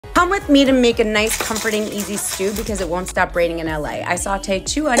Come with me to make a nice, comforting, easy stew because it won't stop raining in LA. I sauteed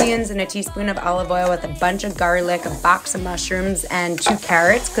 2 onions and a teaspoon of olive oil with a bunch of garlic, a box of mushrooms, and 2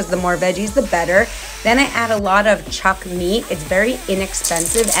 carrots because the more veggies, the better. Then I add a lot of chuck meat. It's very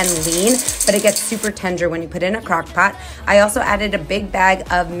inexpensive and lean, but it gets super tender when you put it in a crock pot. I also added a big bag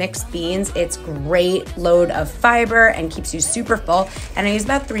of mixed beans. It's great load of fiber and keeps you super full. And I use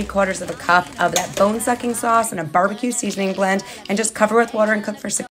about 3/4 of a cup of that bone-sucking sauce and a barbecue seasoning blend and just cover with water and cook for